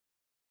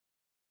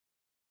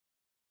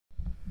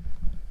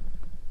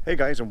Hey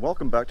guys, and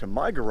welcome back to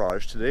my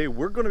garage. Today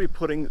we're going to be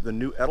putting the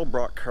new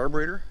Edelbrock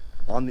Carburator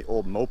on the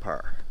old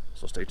Mopar,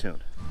 so stay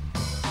tuned.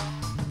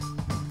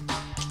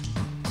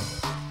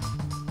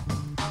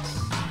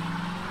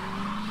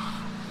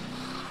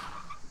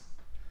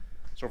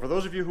 So for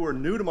those of you who are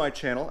new to my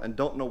channel and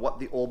don't know what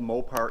the old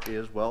Mopar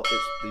is, well,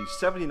 it's the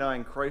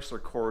 79 Chrysler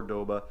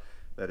Cordoba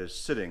that is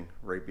sitting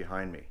right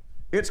behind me.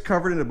 It's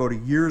covered in about a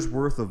year's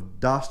worth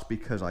of dust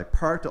because I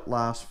parked it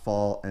last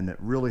fall and it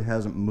really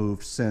hasn't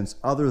moved since,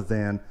 other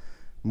than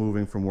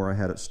moving from where I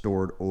had it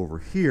stored over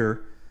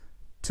here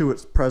to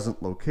its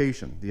present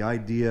location. The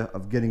idea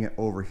of getting it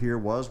over here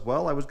was,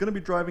 well, I was going to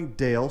be driving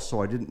Dale, so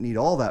I didn't need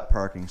all that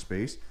parking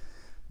space,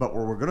 but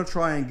we're going to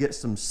try and get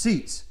some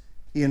seats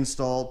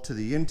installed to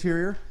the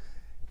interior,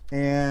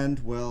 and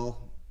well,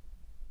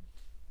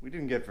 we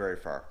didn't get very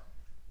far.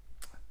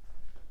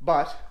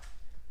 But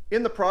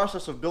in the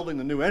process of building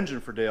the new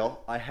engine for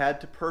Dale, I had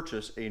to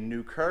purchase a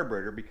new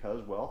carburetor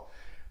because, well,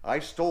 I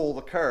stole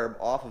the carb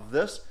off of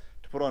this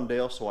to put on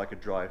Dale so I could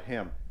drive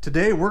him.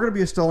 Today we're going to be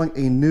installing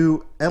a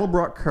new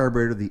Edelbrock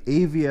carburetor, the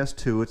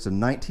AVS2. It's a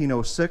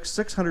 1906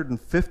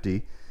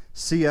 650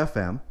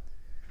 CFM,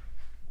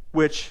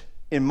 which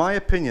in my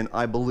opinion,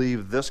 I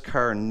believe this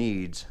car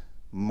needs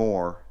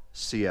more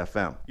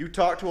CFM. You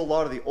talk to a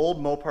lot of the old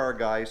Mopar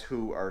guys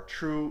who are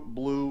true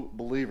blue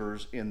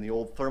believers in the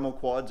old thermal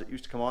quads that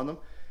used to come on them.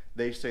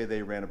 They say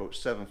they ran about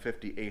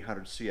 750,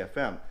 800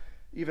 CFM,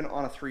 even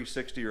on a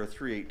 360 or a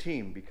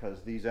 318,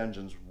 because these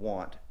engines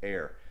want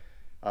air.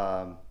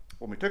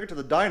 When we took it to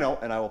the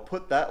dyno, and I will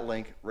put that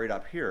link right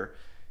up here,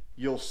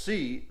 you'll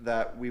see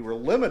that we were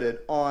limited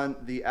on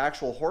the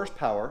actual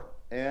horsepower,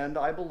 and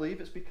I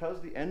believe it's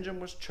because the engine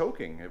was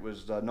choking. It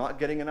was not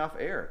getting enough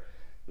air.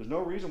 There's no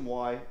reason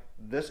why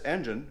this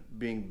engine,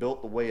 being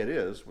built the way it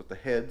is, with the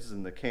heads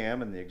and the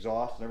cam and the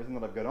exhaust and everything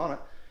that I've got on it,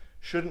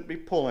 shouldn't be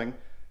pulling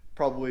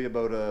probably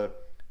about a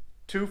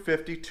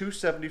 250,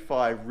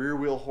 275 rear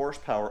wheel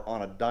horsepower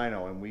on a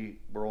dyno, and we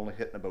were only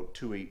hitting about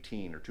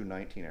 218 or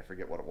 219, I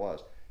forget what it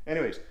was.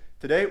 Anyways,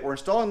 today we're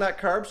installing that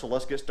carb, so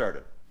let's get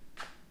started.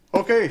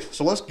 Okay,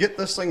 so let's get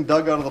this thing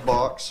dug out of the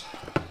box.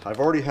 I've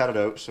already had it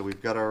out, so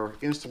we've got our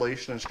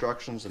installation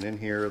instructions, and in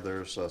here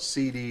there's a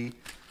CD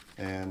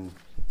and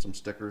some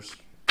stickers,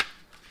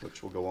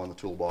 which will go on the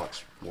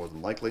toolbox more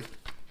than likely.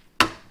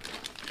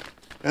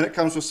 And it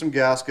comes with some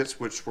gaskets,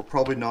 which we're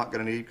probably not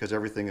going to need because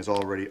everything is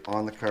already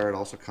on the car. It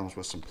also comes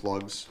with some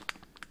plugs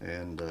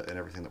and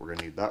everything that we're going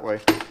to need that way.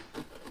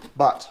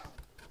 But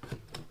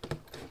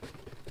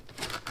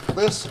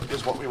this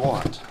is what we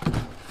want.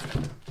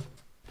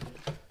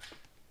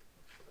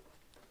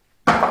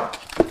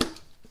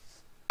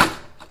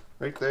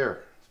 Right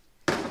there.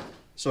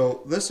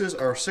 So this is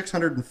our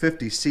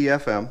 650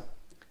 CFM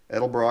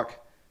Edelbrock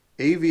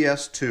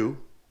AVS2,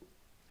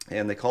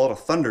 and they call it a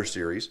Thunder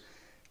Series.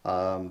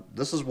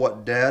 This is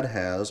what Dad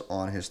has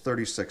on his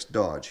 36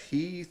 Dodge.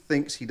 He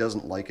thinks he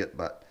doesn't like it,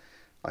 but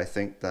I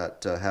think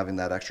that having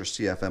that extra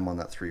CFM on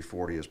that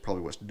 340 is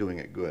probably what's doing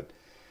it good.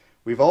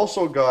 We've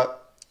also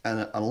got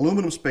an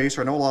aluminum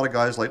spacer. I know a lot of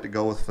guys like to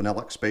go with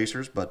phenolic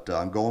spacers, but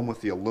I'm going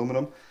with the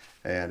aluminum,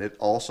 and it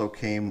also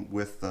came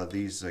with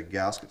these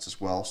gaskets as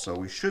well, so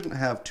we shouldn't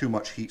have too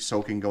much heat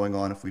soaking going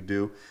on. If we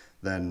do,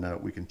 then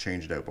we can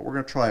change it out, but we're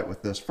going to try it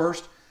with this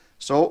first.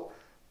 So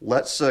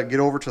let's get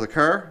over to the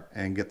car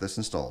and get this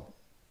installed.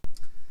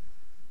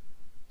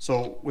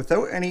 So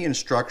without any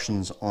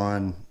instructions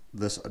on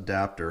this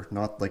adapter,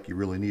 not like you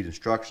really need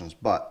instructions,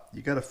 but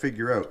you got to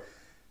figure out,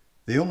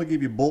 they only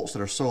give you bolts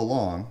that are so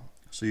long,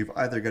 so you've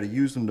either got to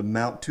use them to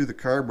mount to the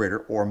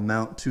carburetor or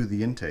mount to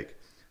the intake.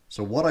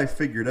 So what I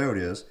figured out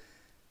is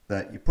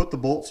that you put the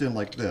bolts in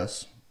like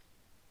this,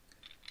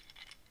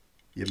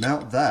 you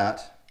mount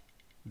that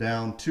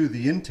down to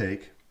the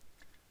intake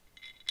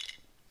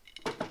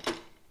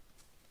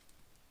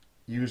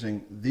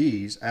using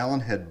these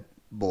Allen head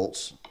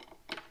bolts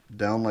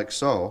down like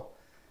so,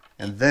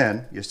 and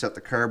then you set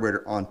the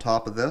carburetor on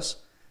top of this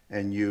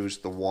and use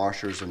the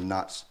washers and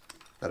nuts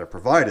that are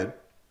provided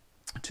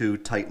to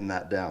tighten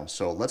that down.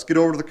 So let's get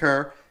over to the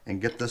car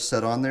and get this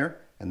set on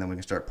there, and then we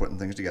can start putting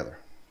things together.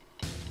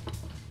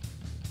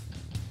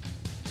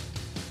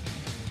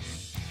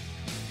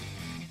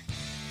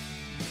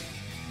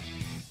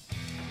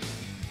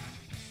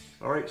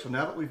 Alright, so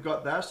now that we've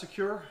got that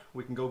secure,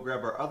 we can go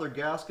grab our other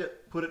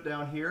gasket, put it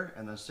down here,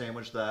 and then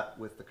sandwich that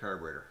with the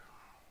carburetor.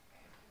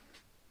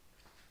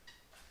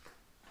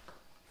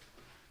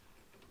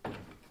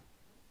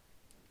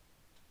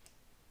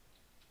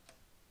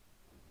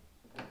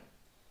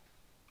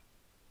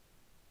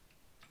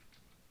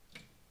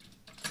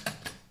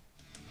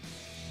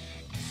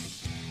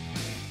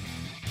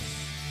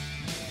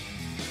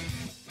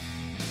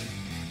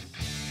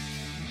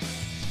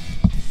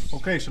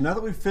 Okay, so now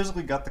that we've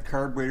physically got the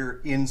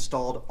carburetor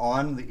installed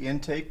on the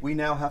intake, we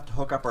now have to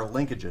hook up our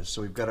linkages.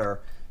 So we've got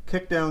our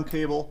kickdown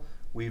cable,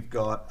 we've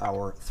got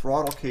our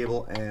throttle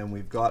cable, and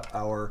we've got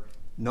our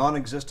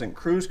non-existent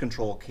cruise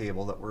control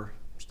cable that we're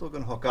still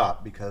going to hook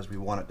up because we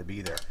want it to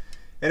be there.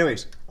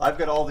 Anyways, I've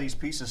got all these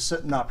pieces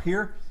sitting up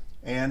here,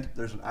 and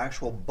there's an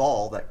actual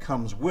ball that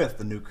comes with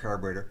the new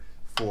carburetor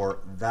for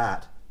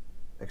that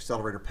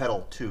accelerator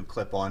pedal to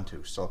clip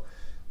onto. So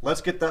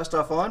let's get that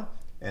stuff on,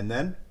 and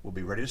then we'll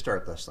be ready to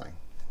start this thing.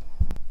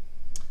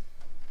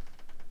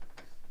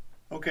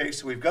 Okay,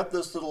 so we've got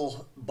this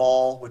little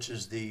ball, which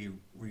is the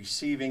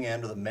receiving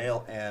end or the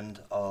male end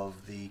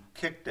of the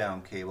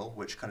kickdown cable,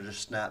 which kind of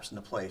just snaps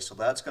into place. So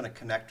that's going to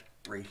connect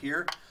right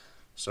here.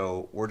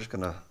 So we're just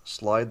going to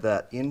slide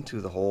that into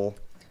the hole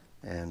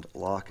and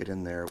lock it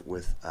in there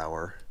with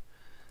our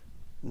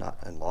nut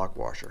and lock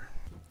washer.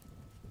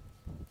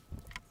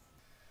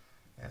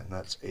 And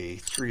that's a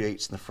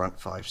 3/8 in the front,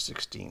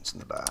 5/16 in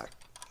the back.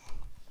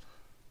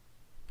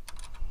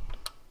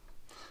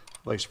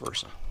 Vice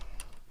versa.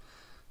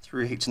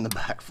 3/8 in the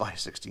back,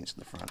 5/16 in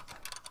the front.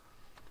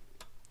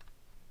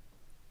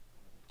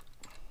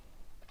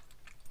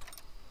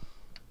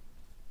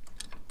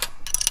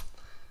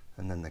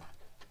 And then the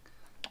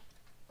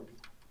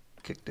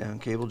kickdown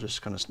cable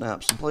just kind of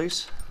snaps in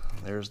place.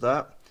 There's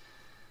that.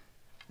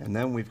 And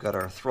then we've got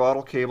our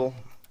throttle cable,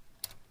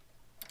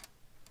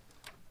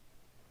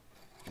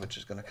 which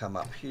is going to come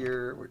up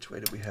here. Which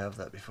way did we have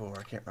that before?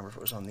 I can't remember if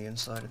it was on the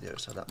inside or the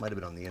outside. That might have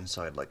been on the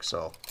inside, like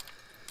so.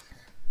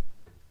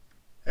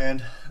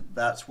 And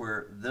that's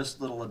where this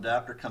little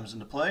adapter comes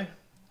into play.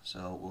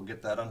 So we'll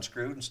get that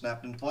unscrewed and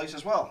snapped into place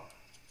as well.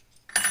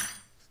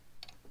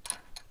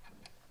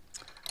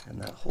 And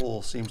that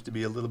hole seems to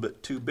be a little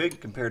bit too big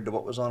compared to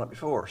what was on it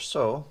before.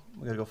 So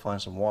we're going to go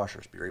find some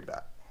washers. Be right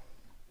back.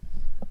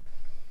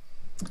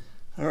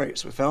 Alright,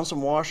 so we found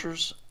some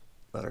washers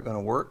that are going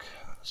to work.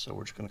 So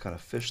we're just going to kind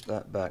of fish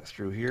that back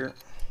through here.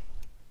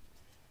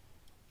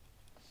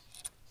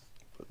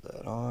 Put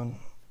that on.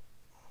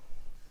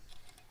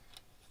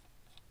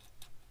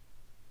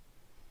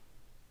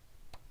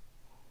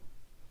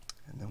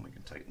 And then we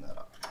can tighten that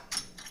up.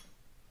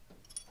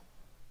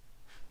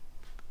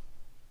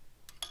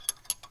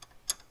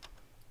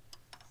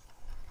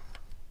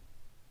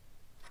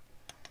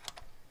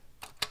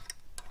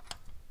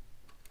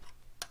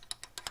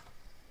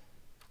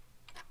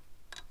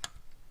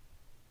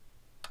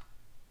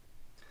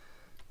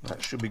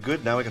 That should be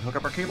good. Now we can hook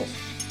up our cables.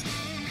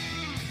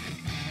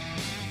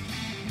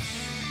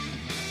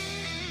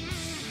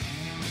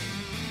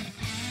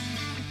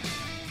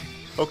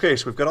 Okay,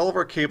 so we've got all of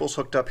our cables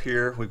hooked up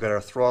here. We've got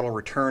our throttle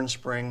return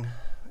spring,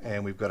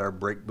 and we've got our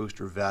brake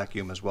booster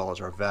vacuum as well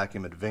as our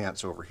vacuum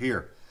advance over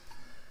here.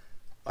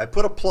 I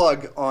put a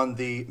plug on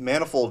the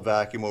manifold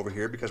vacuum over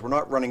here because we're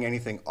not running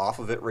anything off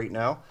of it right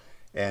now.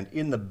 And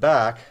in the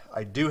back,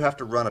 I do have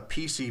to run a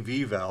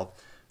PCV valve,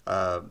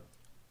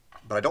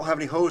 but I don't have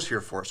any hose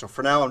here for it. So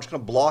for now, I'm just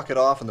going to block it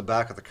off in the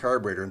back of the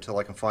carburetor until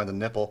I can find the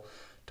nipple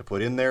to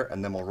put in there,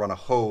 and then we'll run a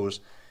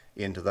hose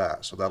into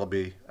that. So that'll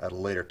be at a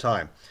later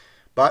time.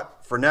 But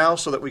for now,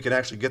 so that we can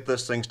actually get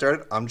this thing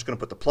started, I'm just going to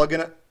put the plug in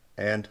it,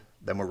 and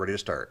then we're ready to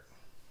start.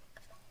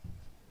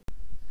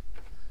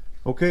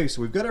 Okay,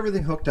 so we've got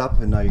everything hooked up,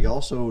 and I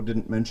also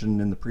didn't mention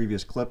in the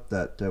previous clip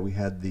that we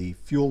had the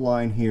fuel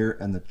line here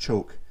and the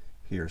choke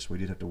here, so we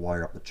did have to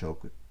wire up the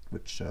choke,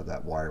 which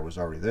that wire was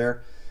already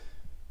there.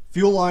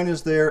 Fuel line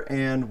is there,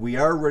 and we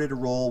are ready to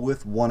roll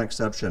with one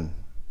exception.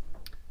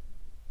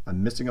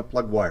 I'm missing a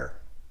plug wire.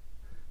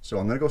 So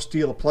I'm going to go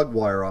steal a plug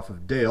wire off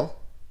of Dale,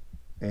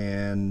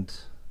 and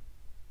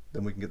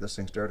then we can get this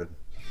thing started.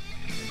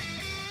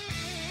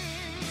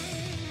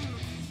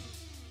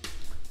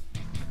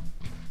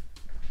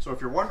 So if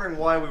you're wondering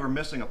why we were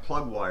missing a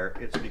plug wire,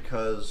 it's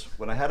because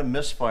when I had a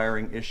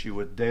misfiring issue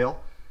with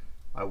Dale,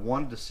 I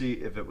wanted to see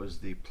if it was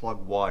the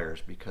plug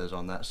wires, because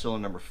on that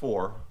cylinder number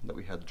 4 that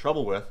we had the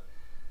trouble with,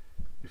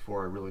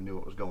 before I really knew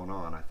what was going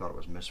on, I thought it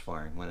was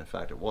misfiring, when in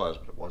fact it was,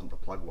 but it wasn't the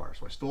plug wire.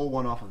 So I stole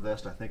one off of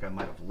this, and I think I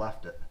might have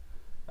left it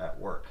at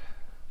work.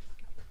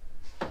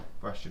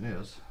 Question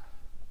is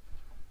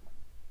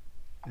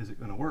it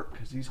going to work?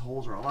 Because these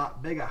holes are a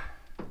lot bigger.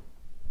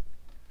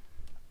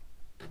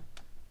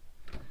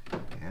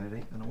 And it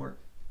ain't going to work.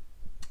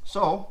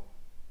 So,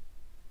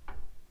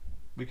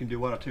 we can do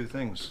one of two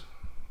things.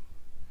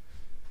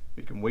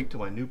 We can wait till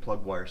my new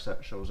plug wire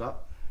set shows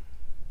up,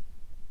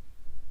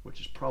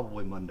 which is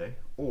probably Monday,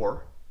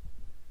 or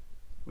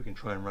we can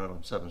try and run it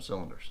on 7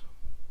 cylinders.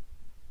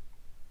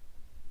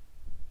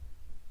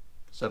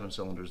 7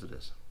 cylinders it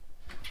is.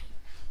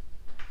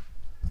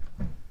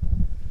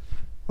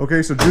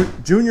 Okay, so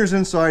Junior's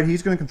inside.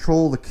 He's going to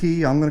control the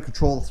key. I'm going to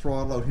control the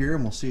throttle out here,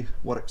 and we'll see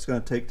what it's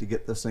going to take to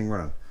get this thing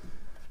running.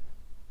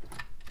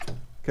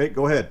 Okay,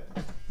 go ahead.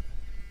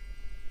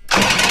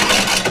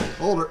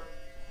 Hold her.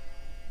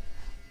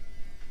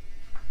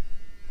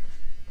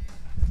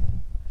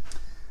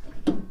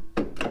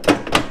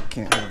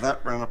 Can't have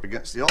that running up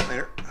against the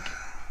alternator.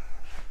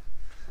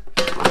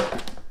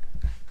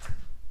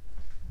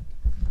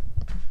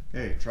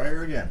 Okay, try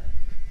her again.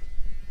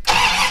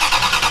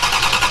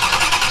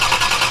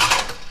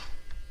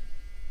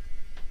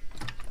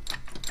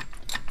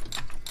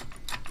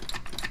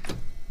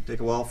 Take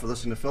a while for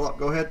this thing to fill up.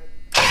 Go ahead.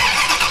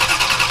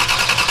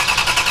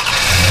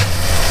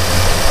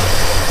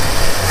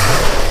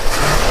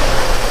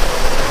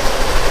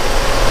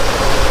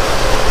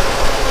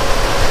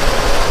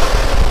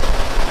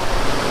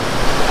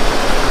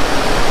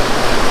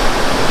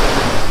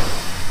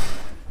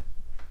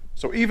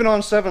 even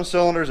on 7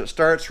 cylinders, it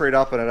starts straight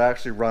up and it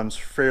actually runs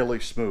fairly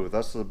smooth.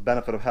 That's the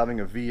benefit of having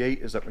a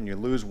V8, is that when you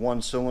lose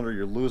one cylinder,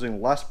 you're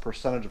losing less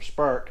percentage of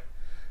spark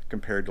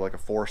compared to like a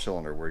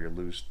 4-cylinder where you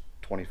lose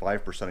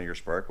 25% of your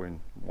spark when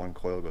one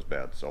coil goes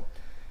bad. So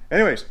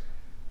anyways,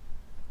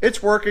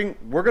 it's working.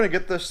 We're going to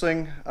get this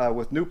thing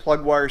with new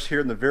plug wires here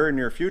in the very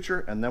near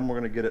future, and then we're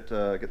going to get it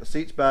get the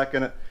seats back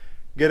in it,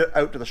 get it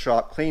out to the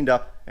shop, cleaned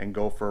up, and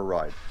go for a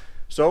ride.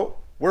 So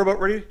we're about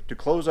ready to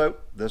close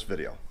out this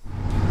video.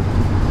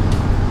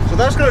 So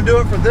that's going to do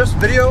it for this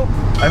video.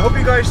 I hope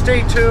you guys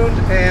stay tuned,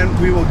 and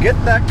we will get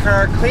that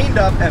car cleaned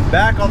up and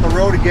back on the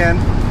road again.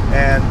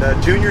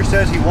 And Junior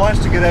says he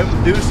wants to get out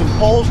and do some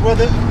pulls with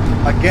it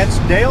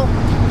against Dale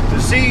to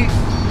see,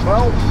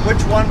 well,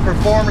 which one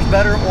performs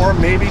better or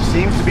maybe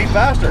seems to be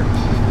faster.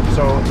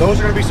 So those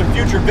are going to be some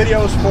future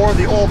videos for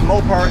the old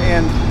Mopar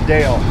and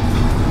Dale.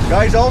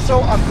 Guys, also,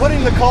 I'm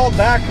putting the call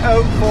back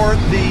out for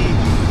the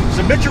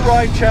Submit Your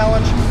Ride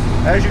Challenge.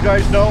 As you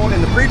guys know,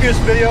 in the previous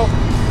video,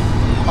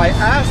 I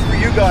asked for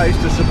you guys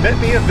to submit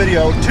me a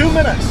video, 2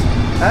 minutes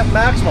at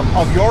maximum,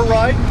 of your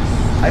ride.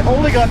 I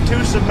only got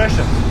 2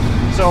 submissions.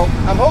 So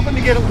I'm hoping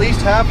to get at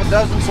least half a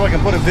dozen so I can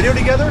put a video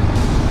together,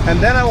 and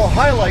then I will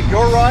highlight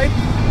your ride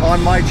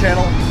on my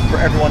channel for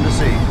everyone to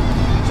see.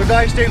 So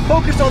guys, stay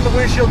focused on the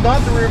windshield, not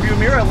the rearview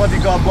mirror. I love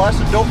you, God bless,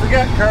 and don't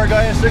forget, Car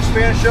Guy and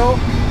SIXFAN show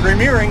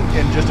premiering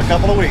in just a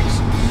couple of weeks.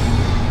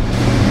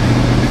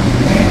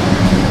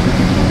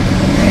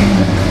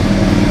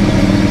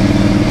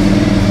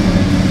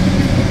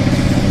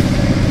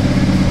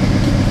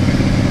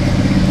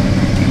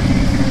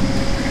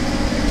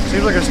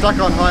 Seems like it's stuck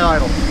on high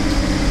idle.